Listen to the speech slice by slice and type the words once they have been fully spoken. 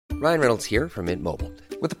Ryan Reynolds here from Mint Mobile.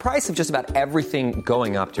 With the price of just about everything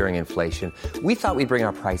going up during inflation, we thought we'd bring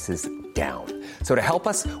our prices down. So to help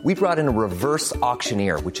us, we brought in a reverse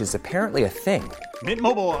auctioneer, which is apparently a thing. Mint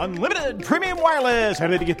Mobile Unlimited Premium Wireless. How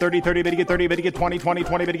to get 30, 30, bit to get 30, bit to get 20, 20,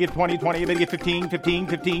 20, bit to get 20, 20, bit to get 15, 15,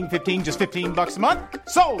 15, 15, just $15 a month?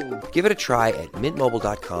 Sold! Give it a try at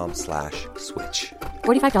mintmobile.com/switch.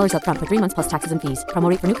 $45 up front for 3 months plus taxes and fees. Promo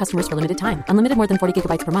rate for new customers for limited time. Unlimited more than 40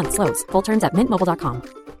 gigabytes per month. Slows full terms at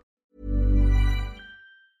mintmobile.com.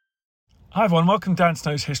 Hi everyone, welcome to Dan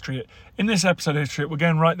Snow's History Hit. In this episode of History Hit, we're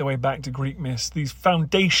going right the way back to Greek myths, these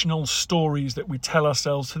foundational stories that we tell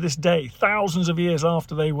ourselves to this day, thousands of years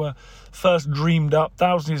after they were first dreamed up,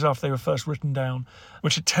 thousands of years after they were first written down,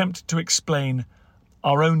 which attempt to explain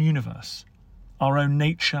our own universe, our own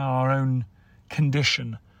nature, our own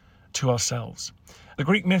condition to ourselves. The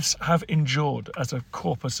Greek myths have endured as a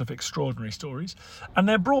corpus of extraordinary stories, and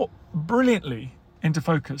they're brought brilliantly into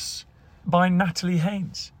focus by Natalie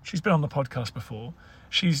Haynes. She's been on the podcast before.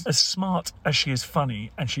 She's as smart as she is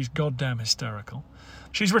funny, and she's goddamn hysterical.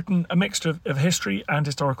 She's written a mixture of history and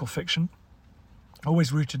historical fiction,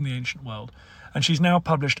 always rooted in the ancient world, and she's now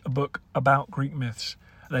published a book about Greek myths,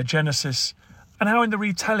 their genesis, and how in the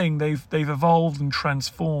retelling they've evolved and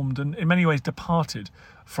transformed and in many ways departed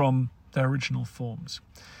from their original forms.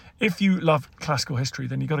 If you love classical history,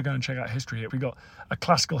 then you've got to go and check out History Hit. We've got a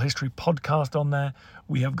classical history podcast on there.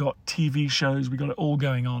 We have got TV shows. We've got it all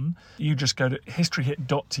going on. You just go to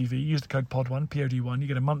historyhit.tv, use the code POD1, POD1. You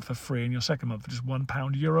get a month for free and your second month for just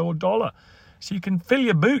 £1, euro or dollar. So you can fill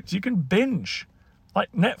your boots. You can binge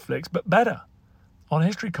like Netflix, but better on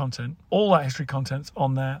history content. All that history content's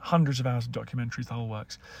on there. Hundreds of hours of documentaries, the whole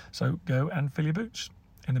works. So go and fill your boots.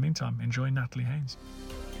 In the meantime, enjoy Natalie Haynes.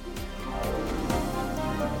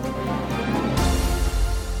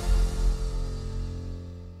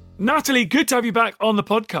 Natalie, good to have you back on the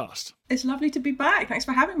podcast. It's lovely to be back. Thanks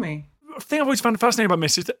for having me. The thing I've always found fascinating about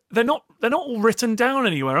myths is that they're not all written down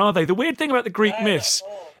anywhere, are they? The weird thing about the Greek myths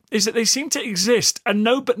is that they seem to exist, and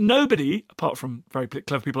nobody, apart from very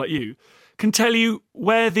clever people like you, can tell you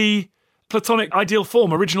where the Platonic ideal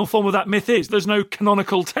form, original form of that myth is. There's no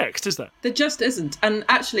canonical text, is there? There just isn't. And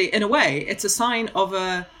actually, in a way, it's a sign of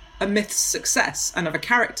a myth's success and of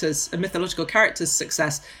a mythological character's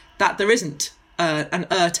success that there isn't an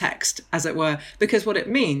text, as it were, because what it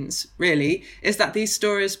means, really, is that these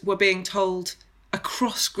stories were being told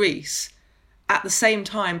across Greece at the same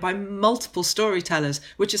time by multiple storytellers,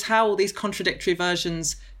 which is how all these contradictory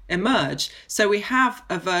versions emerge. So we have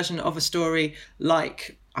a version of a story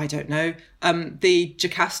like, I don't know, the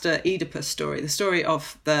Jocasta Oedipus story, the story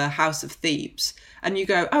of the House of Thebes. And you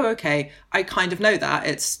go, oh, okay, I kind of know that.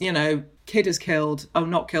 It's, kid is killed. Oh,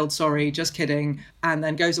 not killed, sorry, just kidding. And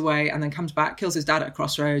then goes away and then comes back, kills his dad at a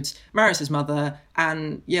crossroads, marries his mother.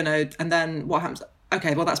 And, and then what happens?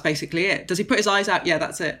 Okay, well, that's basically it. Does he put his eyes out? Yeah,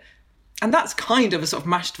 that's it. And that's kind of a sort of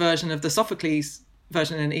mashed version of the Sophocles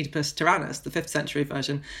version in Oedipus Tyrannus, the 5th century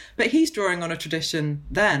version. But he's drawing on a tradition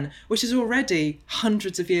then, which is already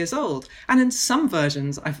hundreds of years old. And in some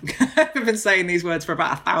versions, I've been saying these words for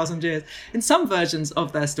about 1,000 years, in some versions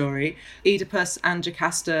of their story, Oedipus and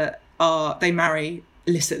Jocasta they marry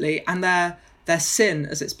illicitly, and their sin,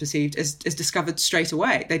 as it's perceived, is discovered straight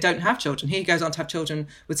away. They don't have children. He goes on to have children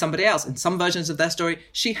with somebody else. In some versions of their story,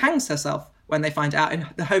 she hangs herself when they find out. In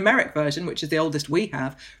the Homeric version, which is the oldest we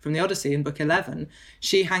have from the Odyssey in Book 11,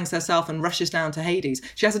 she hangs herself and rushes down to Hades.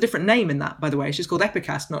 She has a different name in that, by the way. She's called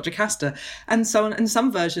Epicast, not Jocasta. And so in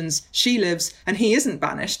some versions, she lives and he isn't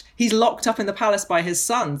banished. He's locked up in the palace by his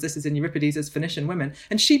sons. This is in Euripides' Phoenician Women.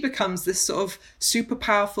 And she becomes this sort of super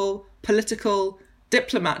powerful political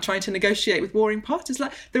diplomat trying to negotiate with warring parties.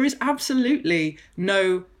 Like, there is absolutely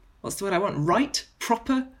no, what's the word I want, right,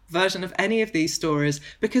 proper version of any of these stories,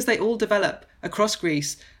 because they all develop across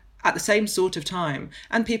Greece at the same sort of time.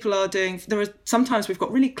 And people are sometimes we've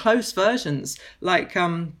got really close versions, like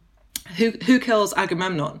who kills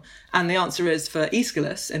Agamemnon? And the answer is, for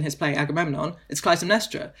Aeschylus in his play Agamemnon, it's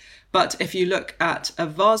Clytemnestra. But if you look at a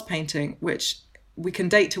vase painting, which we can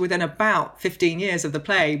date to within about 15 years of the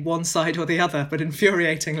play, one side or the other, but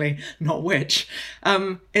infuriatingly not which,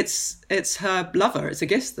 it's her lover, it's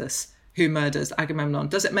Aegisthus, who murders Agamemnon.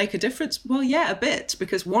 Does it make a difference? Well, yeah, a bit,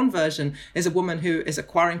 because one version is a woman who is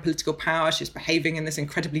acquiring political power. She's behaving in this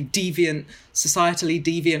incredibly deviant, societally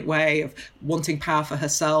deviant way of wanting power for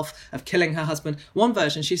herself, of killing her husband. One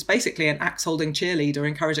version, she's basically an axe-holding cheerleader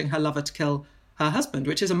encouraging her lover to kill her husband,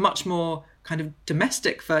 which is a much more kind of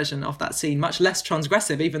domestic version of that scene, much less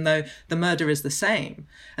transgressive, even though the murder is the same.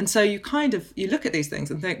 And so you look at these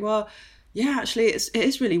things and think, well, yeah, actually, it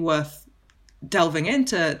is really worth delving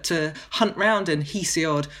into to hunt round in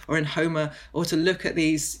Hesiod or in Homer, or to look at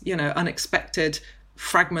these, unexpected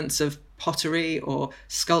fragments of pottery or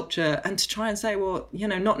sculpture, and to try and say, well,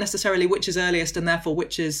 not necessarily which is earliest and therefore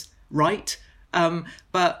which is right,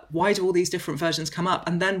 but why do all these different versions come up?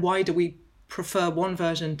 And then why do we prefer one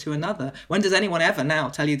version to another? When does anyone ever now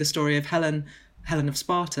tell you the story of Helen of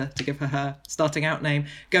Sparta, to give her starting out name,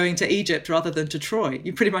 going to Egypt rather than to Troy?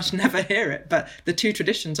 You pretty much never hear it, but the two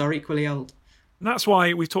traditions are equally old. And that's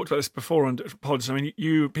why we've talked about this before on pods. I mean,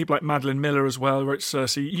 you, people like Madeline Miller as well, wrote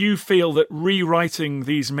Circe, you feel that rewriting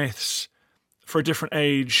these myths for a different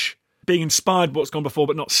age, being inspired by what's gone before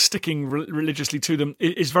but not sticking religiously to them,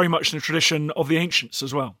 is very much in the tradition of the ancients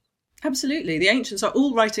as well. Absolutely. The ancients are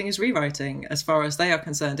all writing is rewriting as far as they are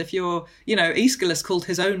concerned. If you're, Aeschylus called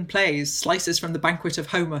his own plays slices from the banquet of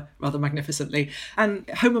Homer rather magnificently. And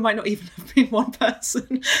Homer might not even have been one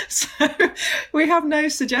person. So we have no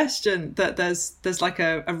suggestion that there's like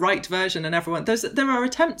a right version and everyone. There are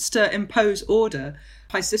attempts to impose order.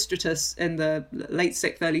 Pisistratus in the late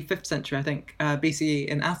 6th, early 5th century, I think, BCE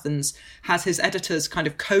in Athens, has his editors kind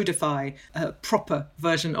of codify a proper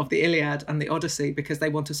version of the Iliad and the Odyssey because they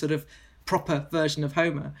want a sort of proper version of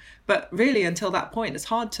Homer. But really, until that point, it's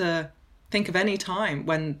hard to think of any time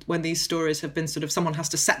when these stories have been sort of, someone has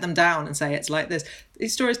to set them down and say it's like this.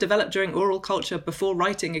 These stories developed during oral culture before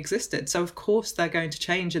writing existed. So, of course, they're going to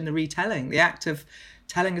change in the retelling. The act of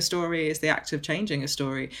telling a story is the act of changing a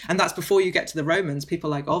story. And that's before you get to the Romans, people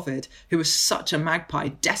like Ovid, who was such a magpie,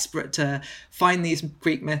 desperate to find these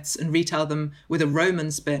Greek myths and retell them with a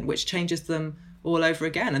Roman spin, which changes them all over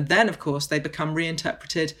again. And then, of course, they become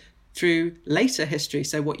reinterpreted through later history.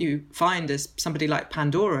 So what you find is somebody like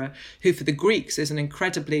Pandora, who for the Greeks is an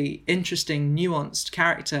incredibly interesting, nuanced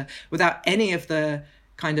character without any of the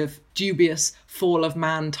kind of dubious fall of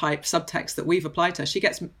man type subtext that we've applied to her. She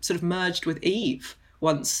gets sort of merged with Eve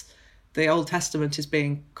once the Old Testament is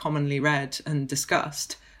being commonly read and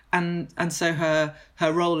discussed. And so her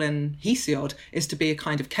role in Hesiod is to be a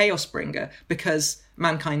kind of chaos bringer because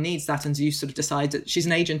mankind needs that, and Zeus sort of decides that she's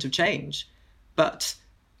an agent of change. But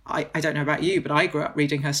I don't know about you, but I grew up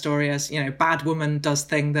reading her story as, bad woman does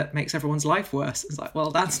thing that makes everyone's life worse. It's like, well,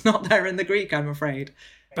 that's not there in the Greek, I'm afraid.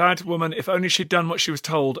 Bad woman, if only she'd done what she was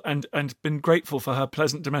told and been grateful for her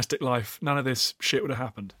pleasant domestic life, none of this shit would have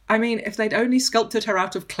happened. I mean, if they'd only sculpted her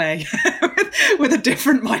out of clay with a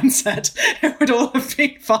different mindset, it would all have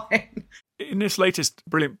been fine. In this latest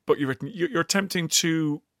brilliant book you've written, you're attempting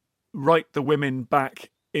to write the women back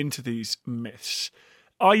into these myths.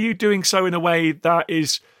 Are you doing so in a way that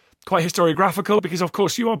is quite historiographical? Because, of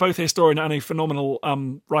course, you are both a historian and a phenomenal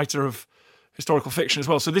writer of historical fiction as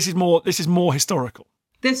well. So this is more historical.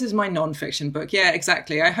 This is my non-fiction book. Yeah,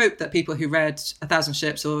 exactly. I hope that people who read A Thousand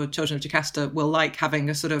Ships or Children of Jocasta will like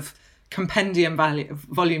having a sort of compendium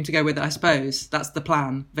volume to go with it, I suppose. That's the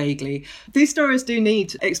plan, vaguely. These stories do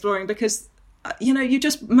need exploring because,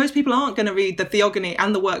 most people aren't going to read the Theogony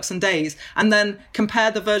and the Works and Days and then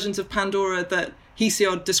compare the versions of Pandora that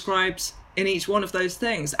Hesiod describes in each one of those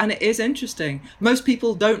things. And it is interesting. Most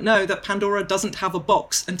people don't know that Pandora doesn't have a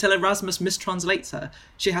box until Erasmus mistranslates her.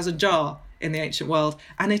 She has a jar in the ancient world,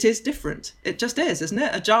 and it is different. It just is, isn't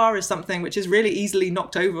it? A jar is something which is really easily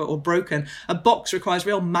knocked over or broken. A box requires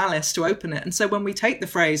real malice to open it. And so when we take the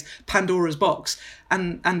phrase Pandora's box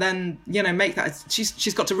and then, make that,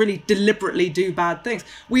 she's got to really deliberately do bad things,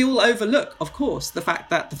 we all overlook, of course, the fact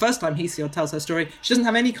that the first time Hesiod tells her story, she doesn't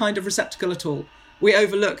have any kind of receptacle at all. We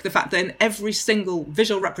overlook the fact that in every single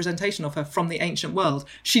visual representation of her from the ancient world,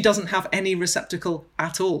 she doesn't have any receptacle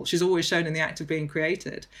at all. She's always shown in the act of being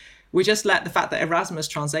created. We just let the fact that Erasmus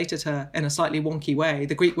translated her in a slightly wonky way.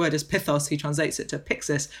 The Greek word is pithos. He translates it to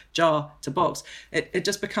pixis, jar to box. It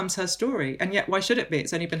just becomes her story. And yet, why should it be?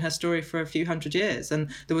 It's only been her story for a few hundred years. And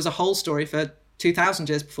there was a whole story for 2,000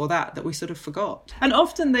 years before that we sort of forgot. And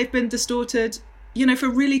often they've been distorted, for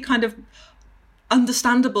really kind of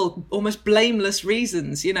understandable, almost blameless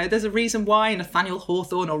reasons. There's a reason why Nathaniel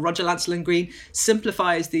Hawthorne or Roger Lancelyn Green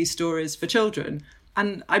simplifies these stories for children.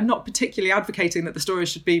 And I'm not particularly advocating that the stories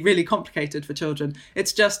should be really complicated for children.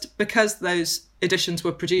 It's just because those editions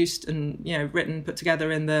were produced and, written, put together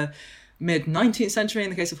in the mid-19th century in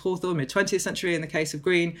the case of Hawthorne, mid-20th century in the case of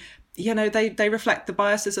Green, they reflect the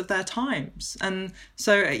biases of their times. And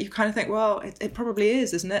so you kind of think, well, it probably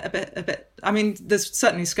is, isn't it? A bit. I mean, there's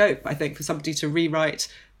certainly scope, I think, for somebody to rewrite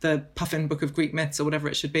the Puffin Book of Greek Myths or whatever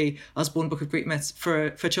it should be, Usborne Book of Greek Myths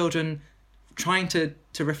for children, trying to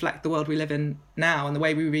reflect the world we live in now and the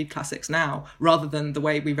way we read classics now, rather than the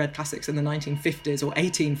way we read classics in the 1950s or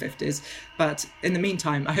 1850s. But in the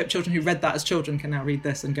meantime, I hope children who read that as children can now read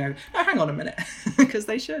this and go, oh, hang on a minute, because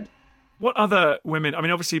they should. What other women? I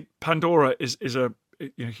mean, obviously Pandora is a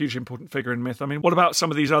hugely important figure in myth. I mean, what about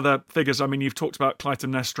some of these other figures? I mean, you've talked about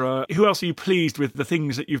Clytemnestra. Who else are you pleased with the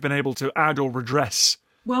things that you've been able to add or redress?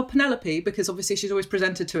 Well, Penelope, because obviously she's always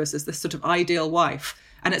presented to us as this sort of ideal wife.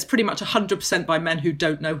 And it's pretty much 100% by men who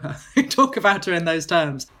don't know her, who talk about her in those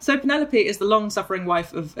terms. So Penelope is the long-suffering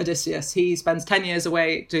wife of Odysseus. He spends 10 years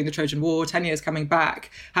away doing the Trojan War, 10 years coming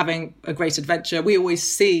back, having a great adventure. We always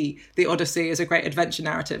see the Odyssey as a great adventure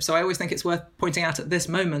narrative. So I always think it's worth pointing out at this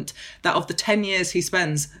moment that of the 10 years he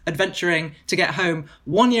spends adventuring to get home,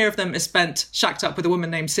 1 year of them is spent shacked up with a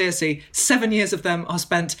woman named Circe. 7 years of them are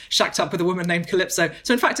spent shacked up with a woman named Calypso.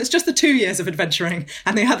 So in fact, it's just the 2 years of adventuring,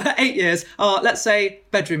 and the other 8 years are, let's say,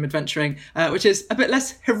 bedroom adventuring, which is a bit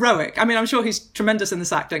less heroic. I mean, I'm sure he's tremendous in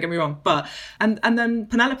this act, don't get me wrong, but and then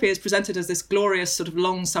Penelope is presented as this glorious sort of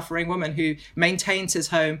long-suffering woman who maintains his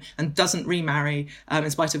home and doesn't remarry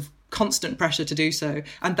in spite of constant pressure to do so,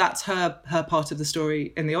 and that's her part of the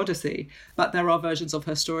story in the Odyssey. But there are versions of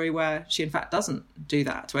her story where she in fact doesn't do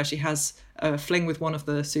that, where she has a fling with one of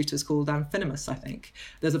the suitors called Amphinomus, I think.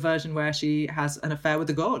 There's a version where she has an affair with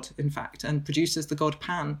the god, in fact, and produces the god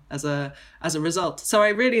Pan as a result. So I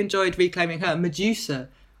really enjoyed reclaiming her. Medusa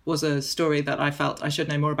was a story that I felt I should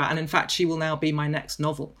know more about, and in fact she will now be my next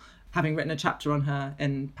novel, having written a chapter on her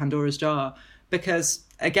in Pandora's Jar, because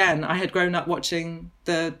again, I had grown up watching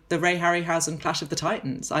the Ray Harryhausen Clash of the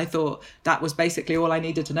Titans. I thought that was basically all I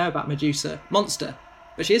needed to know about Medusa. Monster.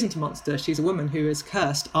 But she isn't a monster. She's a woman who is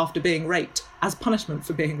cursed after being raped, as punishment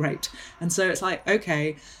for being raped. And so it's like,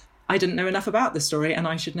 okay, I didn't know enough about this story and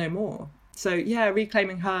I should know more. So yeah,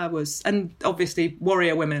 reclaiming her was, and obviously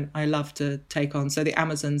warrior women I love to take on. So the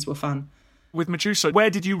Amazons were fun. With Medusa, where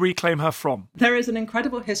did you reclaim her from? There is an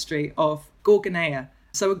incredible history of Gorgoneia.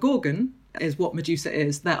 So a Gorgon is what Medusa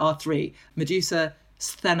is. There are three: Medusa,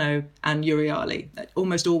 Stheno, and Euryale.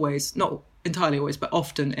 Almost always, not entirely always, but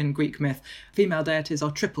often in Greek myth, female deities are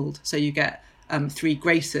tripled. So you get three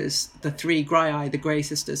Graces, the three Graiae, the Grey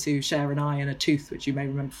sisters who share an eye and a tooth, which you may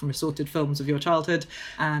remember from assorted films of your childhood,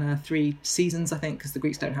 and 3 seasons, I think, because the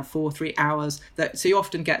Greeks don't have 4, 3 hours. So you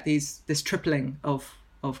often get this tripling of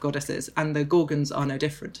goddesses, and the Gorgons are no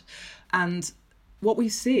different. And what we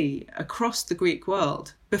see across the Greek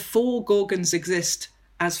world, before Gorgons exist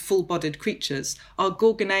as full-bodied creatures, are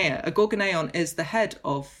Gorgoneia. A Gorgoneion is the head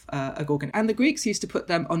of a Gorgon. And the Greeks used to put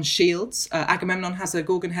them on shields. Agamemnon has a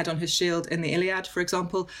Gorgon head on his shield in the Iliad, for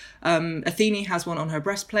example. Athene has one on her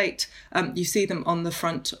breastplate. You see them on the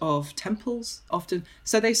front of temples often.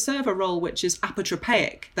 So they serve a role which is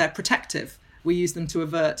apotropaic. They're protective. We use them to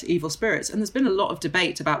avert evil spirits. And there's been a lot of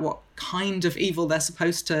debate about what kind of evil they're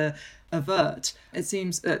supposed to avert. It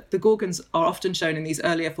seems that the Gorgons are often shown in these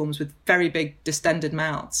earlier forms with very big distended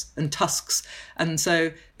mouths and tusks. And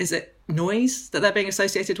so is it noise that they're being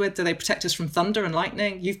associated with? Do they protect us from thunder and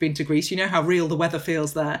lightning? You've been to Greece, you know how real the weather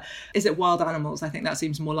feels there. Is it wild animals? I think that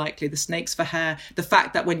seems more likely. The snakes for hair, the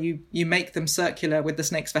fact that when you make them circular with the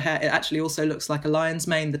snakes for hair, it actually also looks like a lion's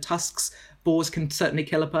mane. The tusks, boars can certainly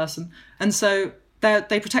kill a person. And so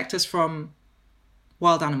they protect us from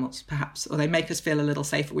wild animals, perhaps, or they make us feel a little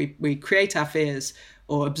safer. We create our fears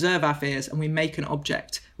or observe our fears, and we make an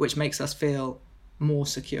object which makes us feel more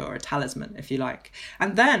secure, a talisman, if you like.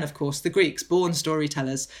 And then, of course, the Greeks, born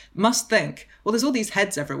storytellers, must think, well, there's all these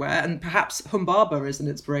heads everywhere, and perhaps Humbaba is an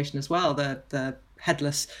inspiration as well, the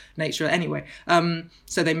headless nature anyway.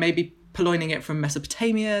 So they may be purloining it from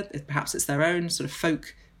Mesopotamia, perhaps it's their own sort of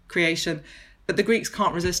folk creation. But the Greeks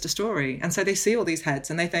can't resist a story. And so they see all these heads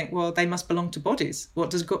and they think, well, they must belong to bodies. What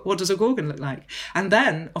does a Gorgon look like? And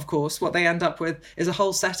then, of course, what they end up with is a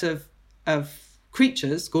whole set of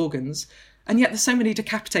creatures, Gorgons, and yet there's so many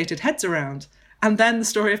decapitated heads around. And then the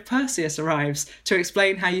story of Perseus arrives to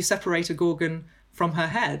explain how you separate a Gorgon from her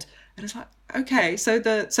head. And it's like, okay, so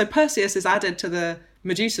Perseus is added to the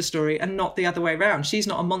Medusa story and not the other way around. She's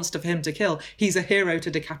not a monster for him to kill. He's a hero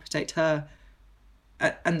to decapitate her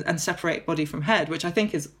and separate body from head, which I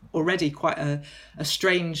think is already quite a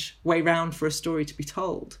strange way round for a story to be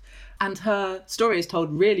told. And her story is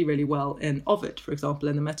told really, really well in Ovid, for example,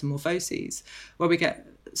 in the Metamorphoses, where we get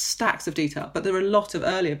stacks of detail. But there are a lot of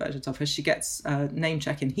earlier versions of her. She gets a name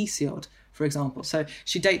check in Hesiod, for example. So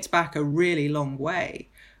she dates back a really long way.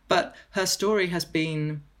 But her story has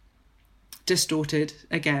been distorted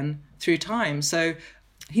again through time. So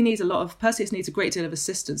Perseus needs a great deal of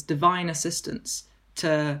assistance, divine assistance,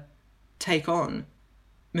 to take on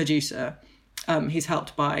Medusa. He's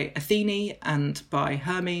helped by Athene and by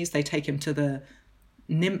Hermes. They take him to the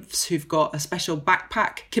nymphs who've got a special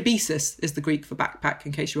backpack. Kibesis is the Greek for backpack,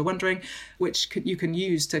 in case you were wondering, which you can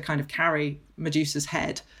use to kind of carry Medusa's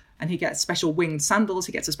head. and he gets special winged sandals,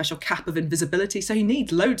 he gets a special cap of invisibility, so he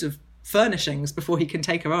needs loads of furnishings before he can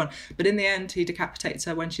take her on. But in the end, he decapitates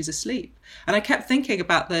her when she's asleep. And I kept thinking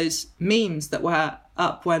about those memes that were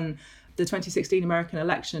up when the 2016 American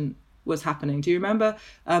election was happening. Do you remember?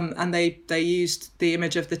 And they used the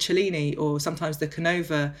image of the Cellini, or sometimes the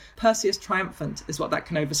Canova. Perseus Triumphant is what that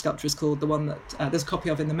Canova sculpture is called, the one that there's a copy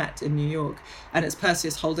of in the Met in New York. And it's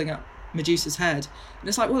Perseus holding up Medusa's head. And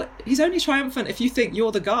it's like, well, he's only triumphant if you think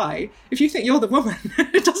you're the guy. If you think you're the woman,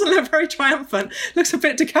 it doesn't look very triumphant. It looks a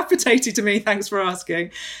bit decapitated to me, thanks for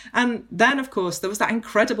asking. And then, of course, there was that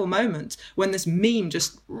incredible moment when this meme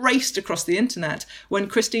just raced across the internet when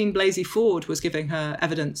Christine Blasey Ford was giving her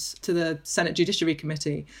evidence to the Senate Judiciary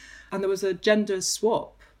Committee. And there was a gender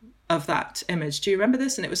swap of that image. Do you remember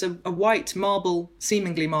this? And it was a white marble,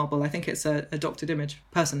 seemingly marble, I think it's a doctored image,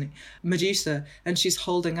 personally, Medusa, and she's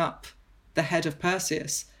holding up the head of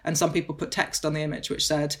Perseus. And some people put text on the image which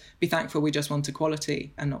said, "Be thankful we just want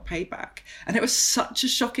equality and not payback." And it was such a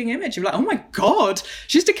shocking image. You're like, oh my God,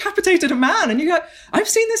 she's decapitated a man. And you go, I've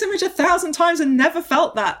seen this image 1,000 times and never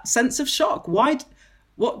felt that sense of shock. Why?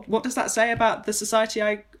 What does that say about the society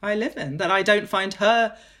I live in? That I don't find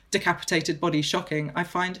her decapitated body shocking, I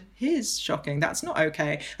find his shocking. That's not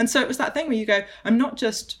okay. And so it was that thing where you go, I'm not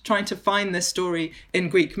just trying to find this story in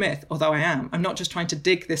Greek myth, although I am. I'm not just trying to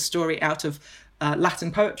dig this story out of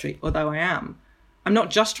Latin poetry, although I am. I'm not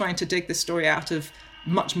just trying to dig this story out of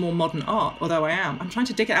much more modern art, although I am. I'm trying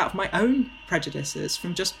to dig it out of my own prejudices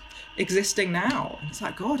from just existing now. And it's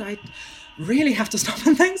like, God, I really have to stop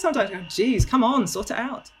and think sometimes. I go, geez, come on, sort it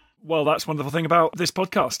out. Well, that's one wonderful thing about this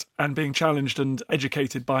podcast and being challenged and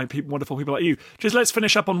educated by wonderful people like you. Just let's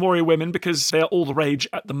finish up on warrior women because they are all the rage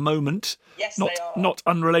at the moment. Yes, they are. Not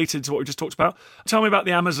unrelated to what we just talked about. Tell me about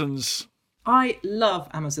the Amazons. I love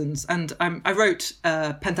Amazons, and I wrote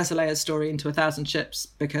Penthesileia's story into 1,000 Ships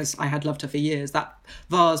because I had loved her for years. That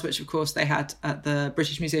vase, which of course they had at the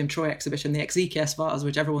British Museum Troy exhibition, the Exekias vase,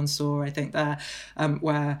 which everyone saw, I think, there,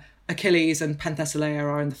 where Achilles and Penthesileia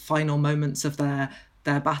are in the final moments of their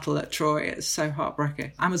battle at Troy. It's so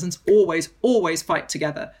heartbreaking. Amazons always fight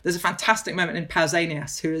together. There's a fantastic moment in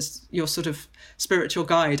Pausanias, who is your sort of spiritual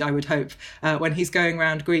guide, I would hope, when he's going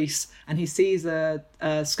around Greece and he sees a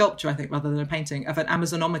sculpture, I think, rather than a painting, of an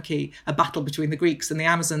Amazonomachy, a battle between the Greeks and the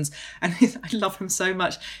Amazons. And I love him so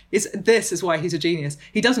much. This is why he's a genius.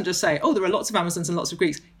 He doesn't just say, oh, there are lots of Amazons and lots of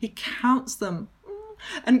Greeks. He counts them.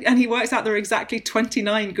 And he works out there are exactly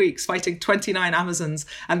 29 Greeks fighting 29 Amazons.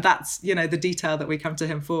 And that's, the detail that we come to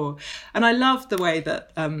him for. And I love the way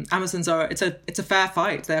that Amazons are, it's a fair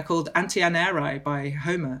fight. They are called antianerai by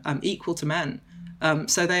Homer, equal to men.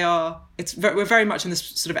 So they are, we're very much in this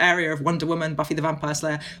sort of area of Wonder Woman, Buffy the Vampire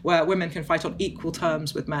Slayer, where women can fight on equal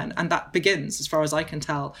terms with men. And that begins, as far as I can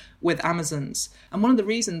tell, with Amazons. And one of the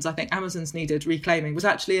reasons I think Amazons needed reclaiming was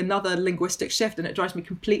actually another linguistic shift. And it drives me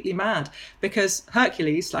completely mad because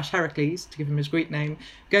Hercules, to give him his Greek name,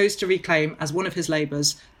 goes to reclaim as one of his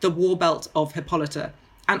labours the war belt of Hippolyta.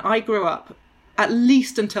 And I grew up, at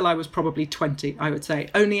least until I was probably 20, I would say,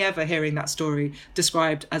 only ever hearing that story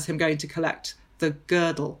described as him going to collect the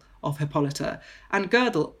girdle of Hippolyta. And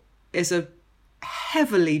girdle is a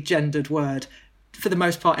heavily gendered word for the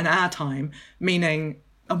most part in our time, meaning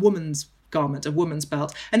a woman's garment, a woman's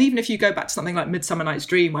belt. And even if you go back to something like Midsummer Night's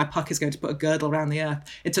Dream, where Puck is going to put a girdle around the earth,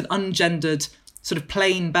 it's an ungendered sort of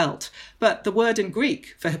plain belt. But the word in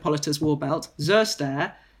Greek for Hippolyta's war belt,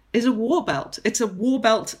 zerster, is a war belt. It's a war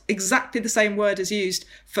belt, exactly the same word is used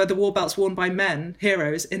for the war belts worn by men,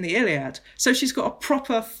 heroes, in the Iliad. So she's got a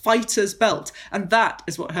proper fighter's belt. And that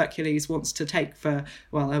is what Hercules wants to take for,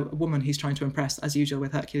 well, a woman he's trying to impress, as usual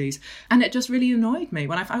with Hercules. And it just really annoyed me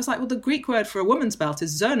when I was like, well, the Greek word for a woman's belt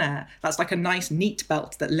is zoner. That's like a nice, neat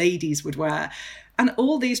belt that ladies would wear. And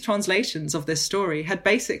all these translations of this story had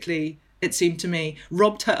basically, it seemed to me,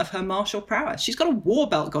 robbed her of her martial prowess. She's got a war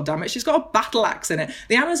belt, goddammit. She's got a battle axe in it.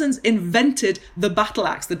 The Amazons invented the battle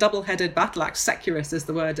axe, the double-headed battle axe. Securus is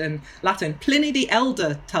the word in Latin. Pliny the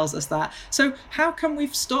Elder tells us that. So how can we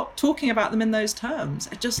stop talking about them in those terms?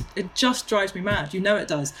 It just drives me mad. You know it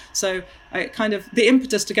does. So the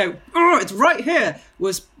impetus to go, oh, it's right here,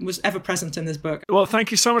 was ever present in this book. Well,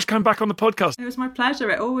 thank you so much for coming back on the podcast. It was my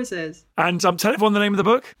pleasure. It always is. And tell everyone the name of the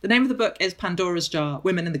book. The name of the book is Pandora's Jar,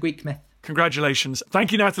 Women in the Greek Myth. Congratulations.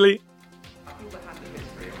 Thank you, Natalie.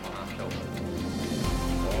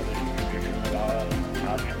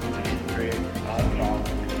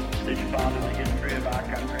 Did you find the history of our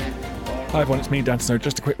country? Hi everyone, it's me, Dan Snow.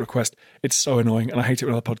 Just a quick request. It's so annoying and I hate it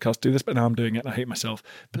when other podcasts do this, but now I'm doing it and I hate myself.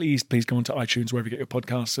 Please go onto iTunes, wherever you get your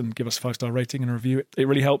podcasts, and give us a 5-star rating and a review. It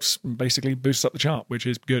really helps, basically boosts up the chart, which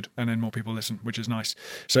is good, and then more people listen, which is nice.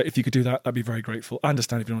 So if you could do that, I'd be very grateful. I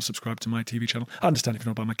understand if you don't want to subscribe to my TV channel. I understand if you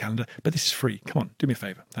don't buy my calendar, but this is free. Come on, do me a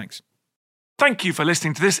favour. Thanks. Thank you for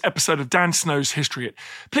listening to this episode of Dan Snow's History Hit.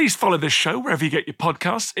 Please follow this show wherever you get your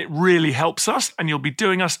podcasts. It really helps us and you'll be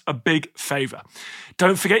doing us a big favour.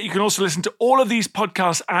 Don't forget you can also listen to all of these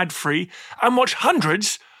podcasts ad-free and watch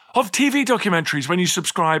hundreds of TV documentaries when you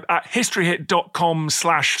subscribe at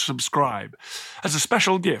historyhit.com/subscribe. As a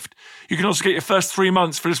special gift, you can also get your first 3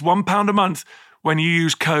 months for just £1 a month when you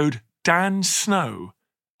use code DANSNOW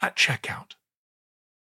at checkout.